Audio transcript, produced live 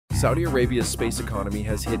Saudi Arabia's space economy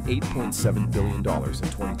has hit $8.7 billion in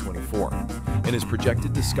 2024 and is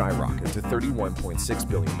projected to skyrocket to $31.6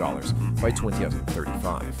 billion by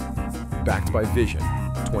 2035. Backed by Vision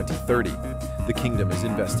 2030, the kingdom is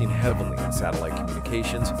investing heavily in satellite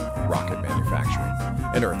communications, rocket manufacturing,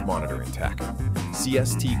 and Earth monitoring tech.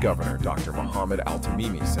 CST Governor Dr. Mohammed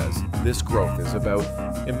Al-Tamimi says this growth is about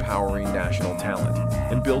empowering national talent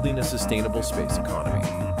and building a sustainable space economy.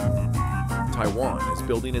 Taiwan is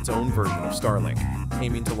building its own version of Starlink,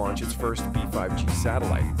 aiming to launch its first B5G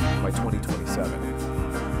satellite by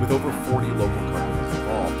 2027. With over 40 local companies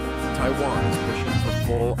involved, Taiwan is pushing for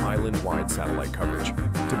full island-wide satellite coverage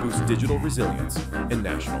to boost digital resilience and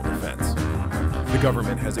national defense. The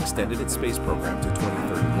government has extended its space program to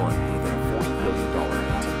 2031 with a $40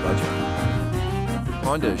 billion budget.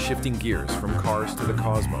 Honda is shifting gears from cars to the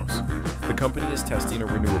cosmos. The company is testing a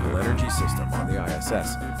renewable energy system on the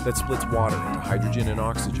ISS that splits water into hydrogen and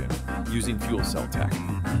oxygen using fuel cell tech.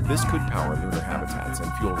 This could power lunar habitats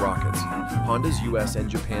and fuel rockets. Honda's US and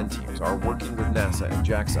Japan teams are working with NASA and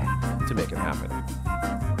JAXA to make it happen.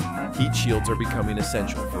 Heat shields are becoming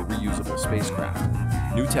essential for reusable spacecraft.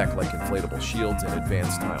 New tech like inflatable shields and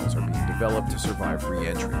advanced tiles are being developed to survive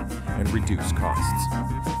re-entry and reduce costs.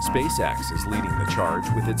 SpaceX is leading the charge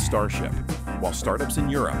with its Starship, while startups in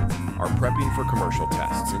Europe are prepping for commercial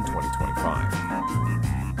tests in 2025.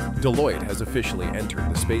 Deloitte has officially entered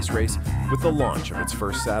the space race with the launch of its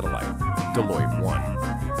first satellite, Deloitte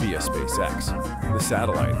 1, via SpaceX. The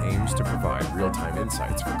satellite aims to provide real-time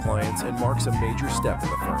insights for clients and marks a major step in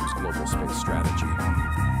the firm's global space strategy.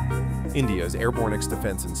 India's Airborne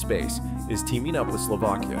Defense and Space is teaming up with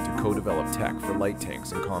Slovakia to co-develop tech for light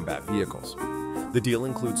tanks and combat vehicles. The deal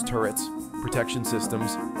includes turrets, protection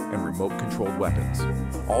systems, and remote-controlled weapons,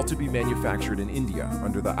 all to be manufactured in India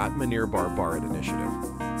under the Atmanirbhar Bharat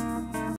initiative.